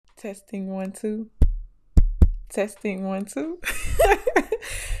Testing one, two. Testing one, two.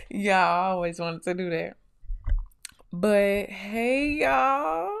 Y'all, I always wanted to do that. But hey,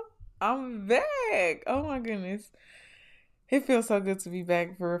 y'all, I'm back. Oh my goodness. It feels so good to be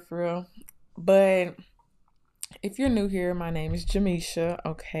back for real. But if you're new here, my name is Jamisha.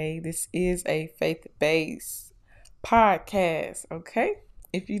 Okay, this is a faith-based podcast. Okay,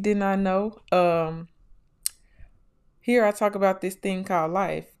 if you did not know, here I talk about this thing called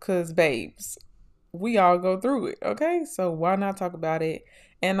life, cause babes, we all go through it. Okay, so why not talk about it?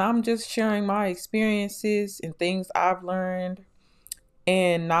 And I'm just sharing my experiences and things I've learned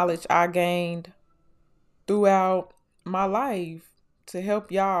and knowledge I gained throughout my life to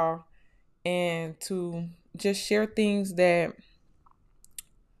help y'all and to just share things that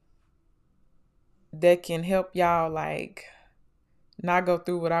can help y'all like not go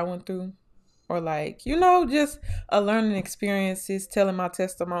through what I went through or like just a learning experiences, telling my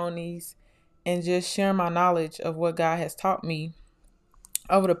testimonies and just sharing my knowledge of what God has taught me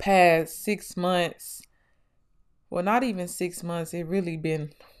over the past 6 months. Well, not even 6 months, it really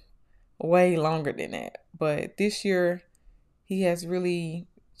been way longer than that, but this year he has really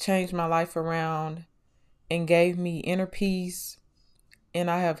changed my life around and gave me inner peace,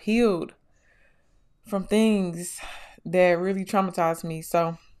 and I have healed from things that really traumatized me.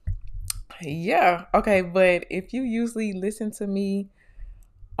 So yeah, okay, but if you usually listen to me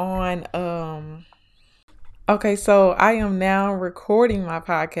on okay, so I am now recording my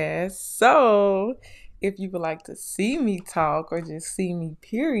podcast. So if you would like to see me talk or just see me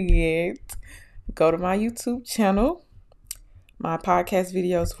period, go to my YouTube channel. My podcast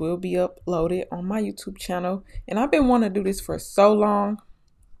videos will be uploaded on my YouTube channel, and I've been wanting to do this for so long,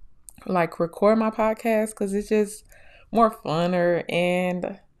 like record my podcast, because it's just more funner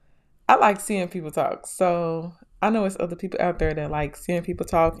and I like seeing people talk. So I know it's other people out there that like seeing people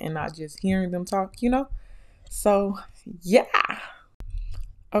talk and not just hearing them talk. So yeah.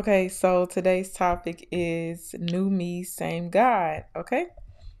 Okay, so today's topic is new me, same God. Okay.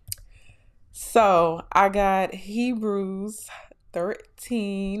 So I got Hebrews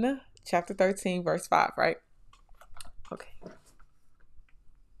 13, chapter 13, verse 5, right? Okay.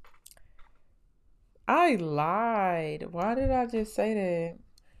 I lied. Why did I just say that?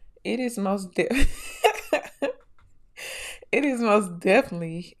 It is most it is most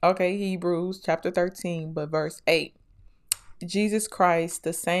definitely okay, Hebrews chapter 13, but verse 8. Jesus Christ,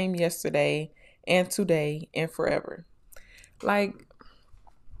 the same yesterday and today and forever. Like,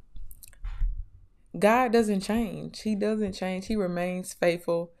 God doesn't change. He doesn't change. He remains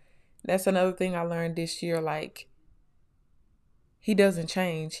faithful. That's another thing I learned this year. Like, he doesn't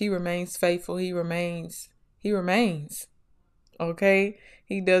change. He remains faithful. He remains. Okay?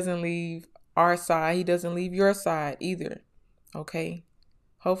 He doesn't leave our side. He doesn't leave your side either. Okay?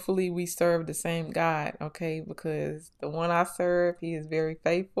 Hopefully we serve the same God, okay? Because the one I serve, he is very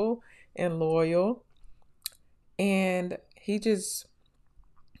faithful and loyal. And he just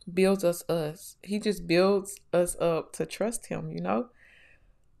He just builds us up to trust him.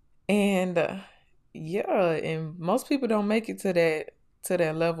 And yeah, and most people don't make it to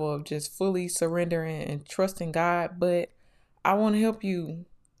that level of just fully surrendering and trusting God, but I want to help you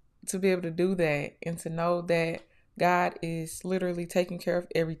to be able to do that and to know that God is literally taking care of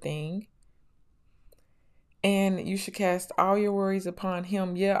everything. And you should cast all your worries upon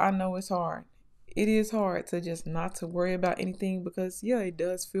him. Yeah, I know it's hard. It is hard to just not to worry about anything because, yeah, it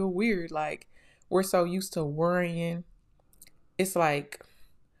does feel weird. Like, we're so used to worrying. It's like,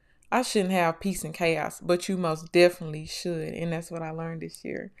 I shouldn't have peace and chaos, but you most definitely should. And that's what I learned this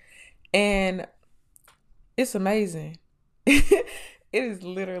year. And it's amazing. It is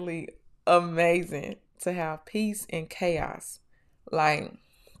literally amazing to have peace and chaos. Like,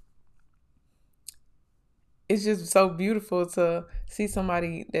 it's just so beautiful to see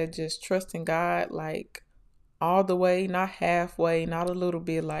somebody that just trusts in God, like all the way, not halfway, not a little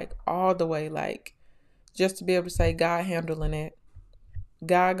bit, like all the way, like just to be able to say God handling it,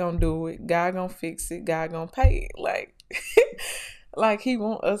 God gonna do it, God gonna fix it, God gonna pay it. Like, like he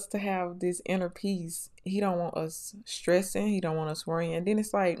want us to have this inner peace. He don't want us stressing. He don't want us worrying. And then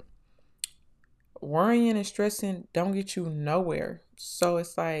it's like worrying and stressing don't get you nowhere. So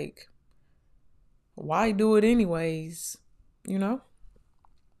it's like, why do it anyways? You know?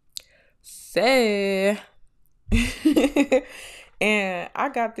 Say, and I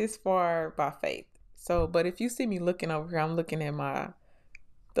got this far by faith. So, but if you see me looking over here, I'm looking at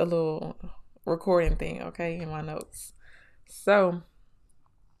the little recording thing, okay, in my notes. So,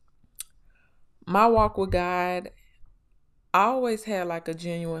 my walk with God, I always had like a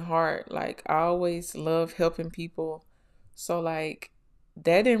genuine heart. Like, I always love helping people. So, like,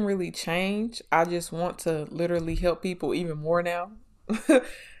 that didn't really change. I just want to literally help people even more now.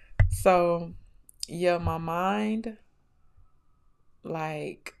 So, yeah, my mind,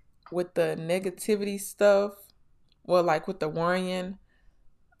 like with the negativity stuff, well, like with the worrying,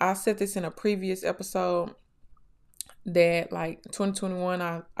 I said this in a previous episode that like 2021,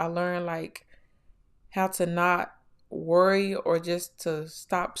 I learned like how to not worry or just to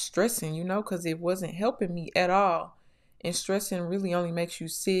stop stressing, because it wasn't helping me at all. And stressing really only makes you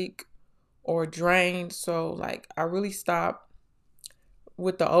sick or drained. So, like, I really stopped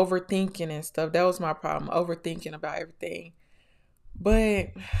with the overthinking and stuff. That was my problem, overthinking about everything. But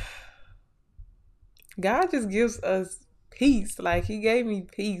God just gives us peace. Like, He gave me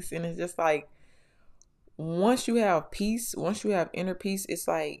peace. And it's just like, once you have peace, once you have inner peace, it's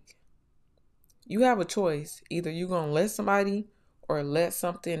like you have a choice. Either you're going to let somebody or let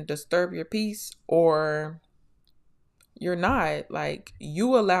something disturb your peace, or you're not. Like,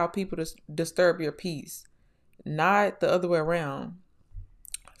 you allow people to disturb your peace, not the other way around.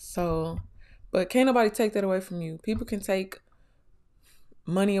 So, but can't nobody take that away from you. People can take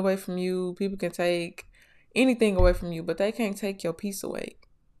money away from you. People can take anything away from you, but they can't take your peace away,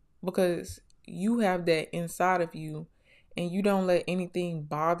 because you have that inside of you and you don't let anything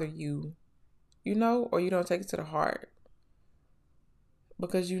bother you, or you don't take it to the heart,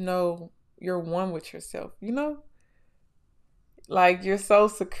 because you're one with yourself, like you're so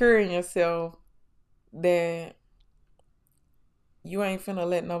secure in yourself that you ain't finna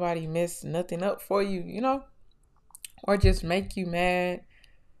let nobody mess nothing up for you, or just make you mad.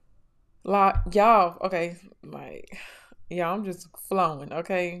 Like, y'all, okay, like, yeah, I'm just flowing,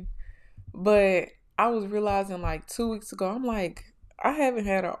 okay? But I was realizing like 2 weeks ago, I'm like, I haven't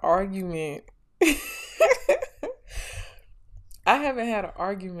had an argument. I haven't had an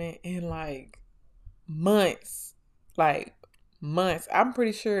argument in like months. Like months. I'm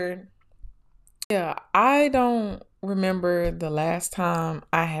pretty sure. Yeah, I don't remember the last time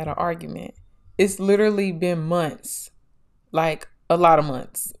I had an argument. It's literally been months. Like a lot of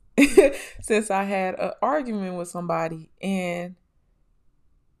months since I had an argument with somebody, and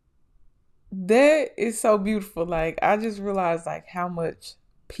that is so beautiful. Like, I just realized like how much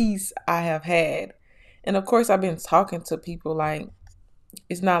peace I have had. And of course I've been talking to people. Like,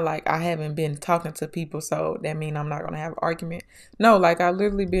 it's not like I haven't been talking to people, so that means I'm not gonna have an argument. No, like I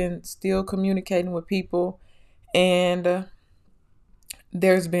literally been still communicating with people, and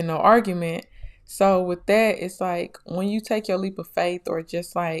there's been no argument. So with that, it's like when you take your leap of faith, or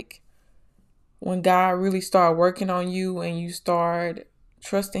just like when God really start working on you and you start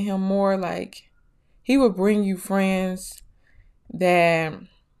trusting Him more, like He will bring you friends that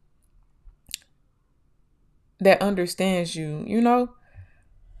understands you.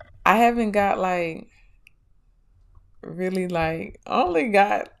 I haven't got like really like only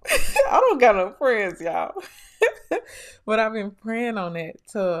got I don't got no friends, y'all. But I've been praying on it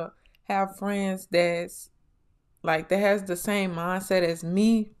to have friends that's like that has the same mindset as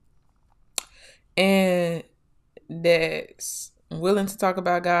me, and that's willing to talk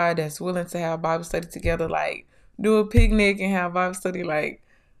about God, that's willing to have Bible study together, like do a picnic and have Bible study. Like,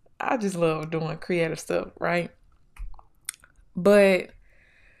 I just love doing creative stuff, right? But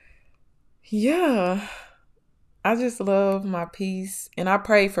yeah, I just love my peace, and I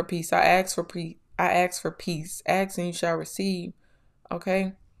pray for peace. I ask for peace. Ask and you shall receive.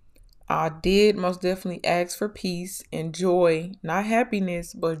 Okay. I did most definitely ask for peace and joy, not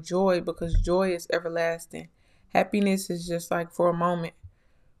happiness, but joy, because joy is everlasting. Happiness is just like for a moment.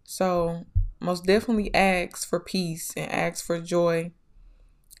 So most definitely ask for peace and ask for joy.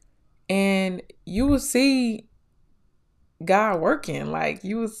 And you will see God working. Like,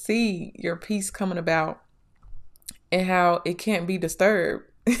 you will see your peace coming about and how it can't be disturbed.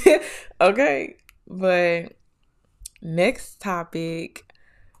 Okay. But next topic.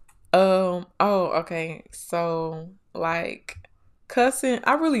 Okay. So like cussing,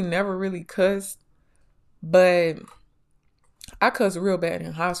 I really never really cussed, but I cussed real bad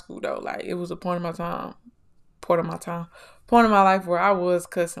in high school though. Like, it was a point of my life where I was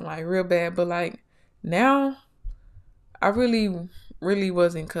cussing like real bad. But like now, I really, really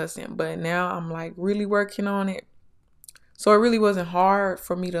wasn't cussing, but now I'm like really working on it. So it really wasn't hard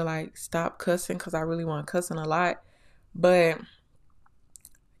for me to like stop cussing, because I really want cussing a lot. But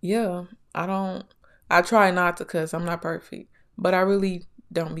yeah, I try not to cuss. I'm not perfect, but I really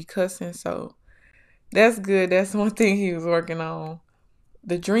don't be cussing. So that's good. That's one thing he was working on.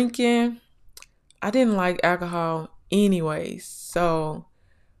 The drinking, I didn't like alcohol anyways. So,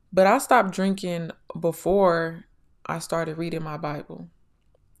 but I stopped drinking before I started reading my Bible.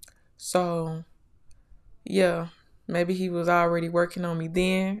 So yeah, Maybe he was already working on me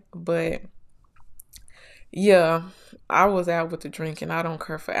then, but yeah, I was out with the drinking. I don't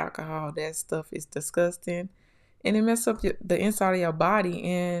care for alcohol. That stuff is disgusting, and it messes up the inside of your body.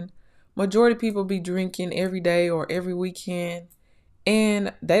 And majority of people be drinking every day or every weekend,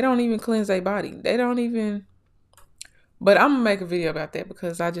 and they don't even cleanse their body. They don't even. But I'm gonna make a video about that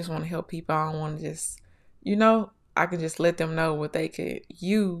because I just want to help people. I don't want to just, I can just let them know what they could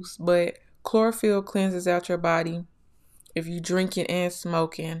use. But chlorophyll cleanses out your body. If you drinking and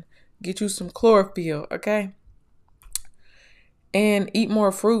smoking, get you some chlorophyll, okay? And eat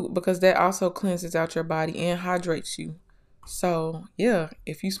more fruit because that also cleanses out your body and hydrates you. So yeah,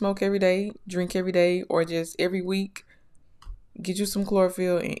 if you smoke every day, drink every day, or just every week, get you some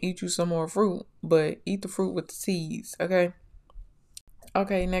chlorophyll and eat you some more fruit. But eat the fruit with the seeds, okay?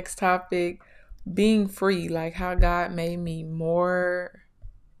 Okay, next topic. Being free, like how God made me more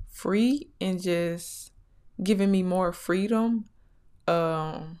free and just giving me more freedom.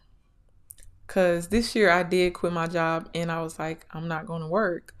 Um, Cause this year I did quit my job and I was like, I'm not gonna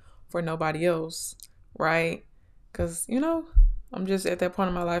work for nobody else, right? Cause I'm just at that point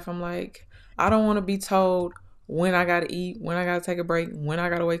in my life. I'm like, I don't want to be told when I gotta eat, when I gotta take a break, when I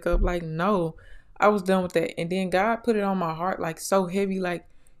gotta wake up. Like, no, I was done with that. And then God put it on my heart like so heavy, like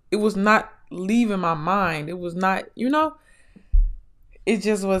it was not leaving my mind. It was not, it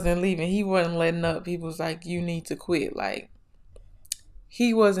just wasn't leaving. He wasn't letting up. He was like, you need to quit. Like,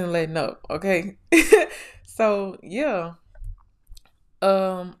 he wasn't letting up, okay? So yeah,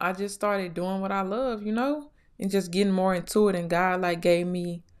 I just started doing what I love, and just getting more into it. And God like gave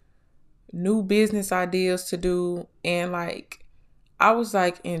me new business ideas to do, and like I was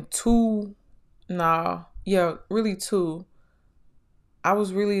like in really two. I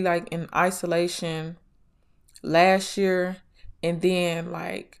was really like in isolation last year, and then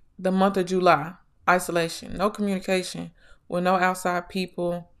like the month of July, isolation, no communication with no outside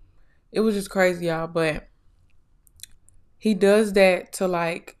people. It was just crazy, y'all, but he does that to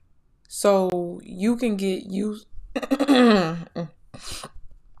like, so you can get used.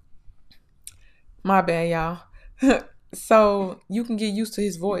 My bad, y'all. So you can get used to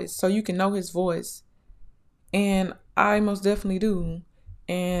his voice, so you can know his voice. And I most definitely do.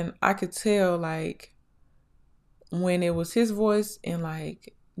 And I could tell like when it was his voice and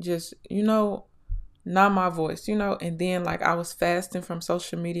like just, not my voice, and then like I was fasting from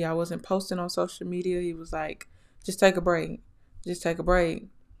social media. I wasn't posting on social media. He was like, just take a break. Just take a break.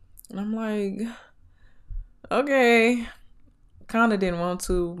 And I'm like, okay. Kind of didn't want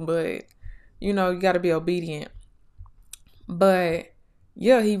to, but you got to be obedient. But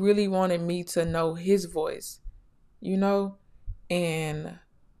yeah, he really wanted me to know his voice, and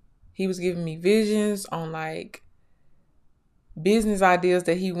he was giving me visions on like business ideas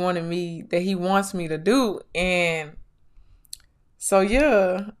that he wants me to do. And so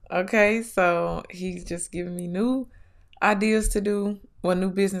yeah, okay, so he's just giving me new ideas to do, new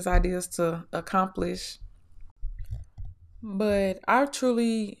business ideas to accomplish. But I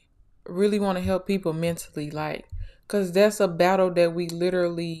truly really want to help people mentally, like, because that's a battle that we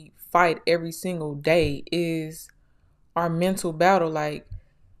literally fight every single day, is our mental battle. Like,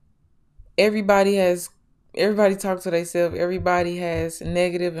 everybody talks to themselves. Everybody has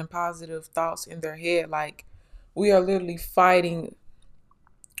negative and positive thoughts in their head. Like, we are literally fighting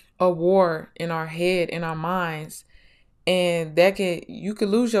a war in our head, in our minds. And you could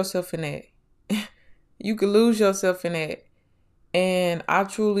lose yourself in that. You could lose yourself in that. And I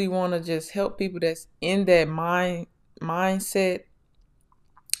truly want to just help people that's in that mindset,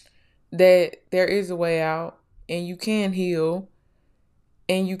 that there is a way out and you can heal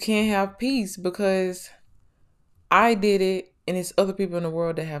and you can have peace, because I did it and it's other people in the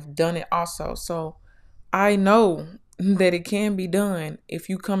world that have done it also. So I know that it can be done if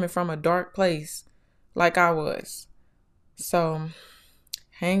you coming from a dark place like I was. So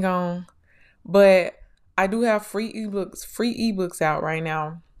hang on. But I do have free ebooks out right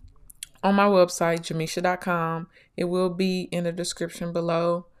now on my website, Jamisha.com. It will be in the description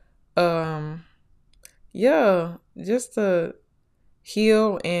below. Yeah, just to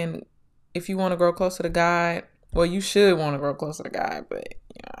heal, and if you want to grow closer to God, well, you should want to grow closer to God, but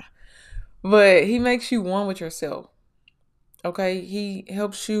yeah. But he makes you one with yourself. Okay? He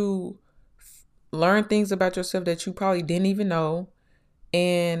helps you learn things about yourself that you probably didn't even know.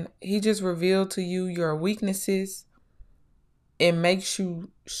 And he just revealed to you your weaknesses and makes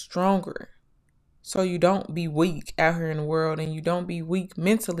you stronger. So you don't be weak out here in the world, and you don't be weak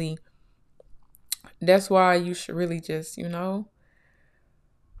mentally. That's why you should really just,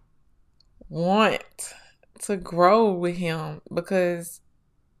 want to grow with him, because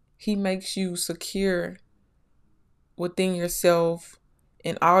he makes you secure within yourself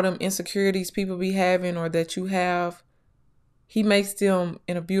and all them insecurities people be having or that you have, he makes them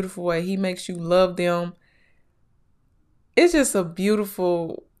in a beautiful way. He makes you love them. It's just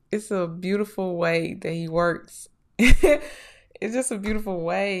it's a beautiful way that he works. It's just a beautiful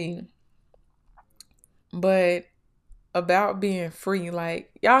way. But about being free, like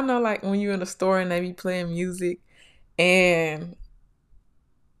y'all know, like when you're in a store and they be playing music and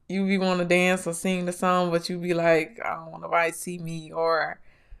you be want to dance or sing the song, but you be like, I don't want nobody to see me or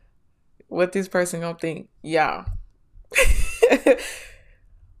what this person gonna think. Yeah.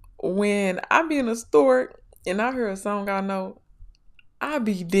 When I be in a store and I hear a song I know, I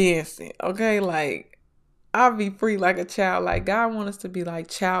be dancing, okay? Like I be free like a child. Like God wants us to be like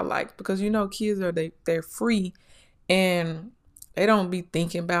childlike because kids they're free and they don't be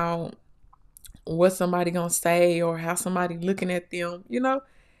thinking about what somebody gonna say or how somebody looking at them.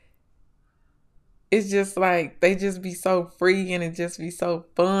 It's just like they just be so free and it just be so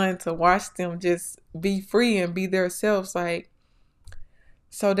fun to watch them just be free and be themselves. Like,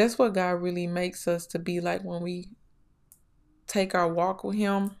 so that's what God really makes us to be like when we take our walk with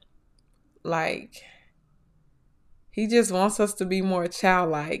him. Like, he just wants us to be more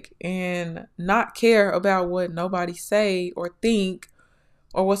childlike and not care about what nobody say or think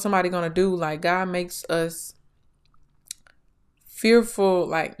or what somebody gonna do. Like, God makes us fearful,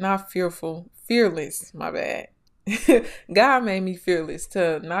 like not fearful, fearless, my bad. God made me fearless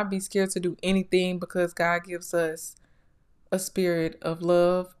to not be scared to do anything because God gives us a spirit of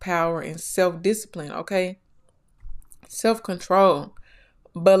love, power, and self-discipline, okay? Self-control.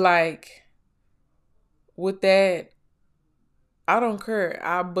 But like with that, I don't care.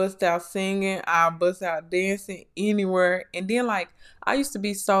 I bust out singing, I bust out dancing anywhere. And then like I used to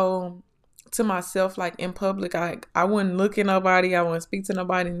be so to myself, like in public, I wouldn't look at nobody, I wouldn't speak to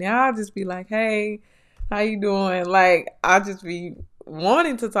nobody. Now I just be like, hey, how you doing? Like I just be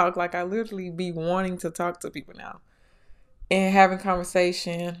wanting to talk. Like I literally be wanting to talk to people now and having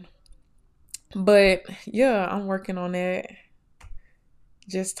conversation. But yeah, I'm working on that.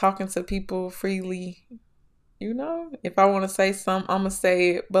 Just talking to people freely. If I want to say something, I'm going to say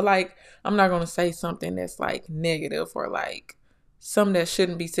it. But like, I'm not going to say something that's like negative or like something that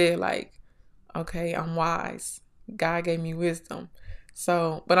shouldn't be said. Like, okay, I'm wise. God gave me wisdom.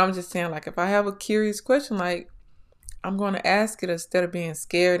 So, but I'm just saying, like, if I have a curious question, like, I'm going to ask it instead of being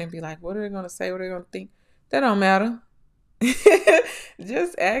scared and be like, what are they going to say? What are they going to think? That don't matter.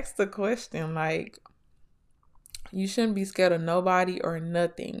 Just ask the question. Like, you shouldn't be scared of nobody or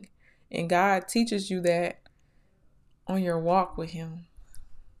nothing. And God teaches you that on your walk with him.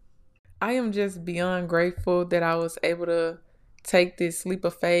 I am just beyond grateful that I was able to take this leap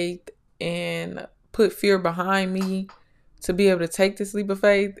of faith and put fear behind me to be able to take this leap of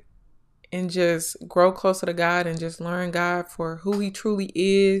faith and just grow closer to God and just learn God for who he truly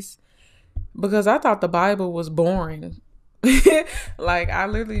is. Because I thought the Bible was boring. Like I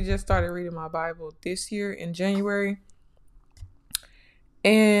literally just started reading my Bible this year in January.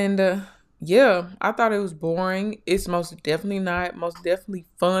 And yeah, I thought it was boring. It's most definitely not. Most definitely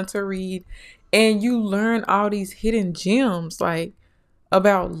fun to read. And you learn all these hidden gems like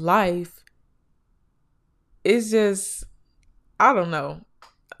about life. It's just, I don't know.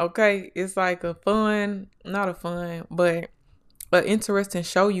 Okay. It's like not a fun, but an interesting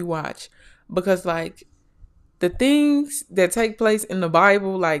show you watch. Because like the things that take place in the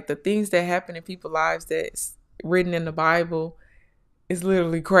Bible, like the things that happen in people's lives that's written in the Bible, it's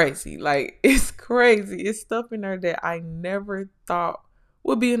literally crazy. Like, it's crazy. It's stuff in there that I never thought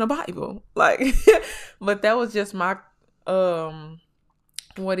would be in the Bible. Like, but that was just my,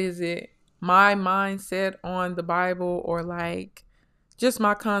 what is it? My mindset on the Bible or like just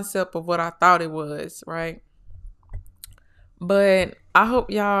my concept of what I thought it was, right? But I hope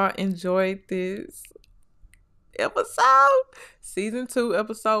y'all enjoyed this episode. Season 2,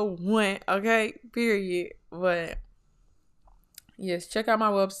 episode 1, okay? Period. But yes, check out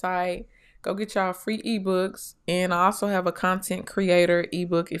my website. Go get y'all free ebooks. And I also have a content creator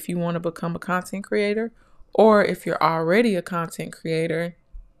ebook if you want to become a content creator. Or if you're already a content creator,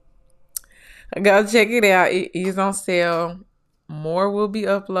 go check it out. It is on sale. More will be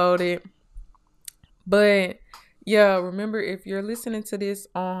uploaded. But yeah, remember if you're listening to this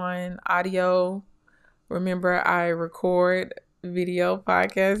on audio, remember I record video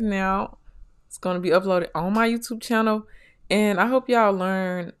podcast now. It's going to be uploaded on my YouTube channel. And I hope y'all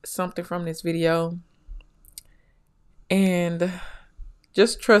learn something from this video. And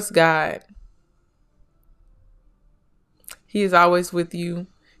just trust God. He is always with you.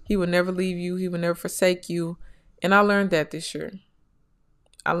 He will never leave you. He will never forsake you. And I learned that this year.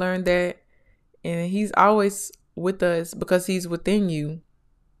 I learned that. And he's always with us because he's within you.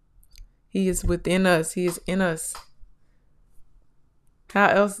 He is within us. He is in us. How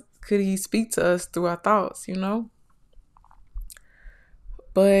else could he speak to us through our thoughts, you know?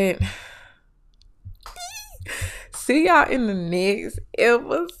 But see y'all in the next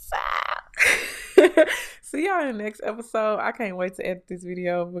episode. See y'all in the next episode. I can't wait to edit this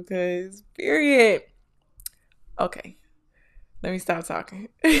video because, period. Okay, let me stop talking.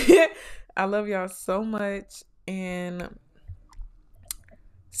 I love y'all so much, and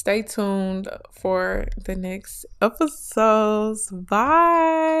stay tuned for the next episodes.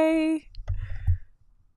 Bye.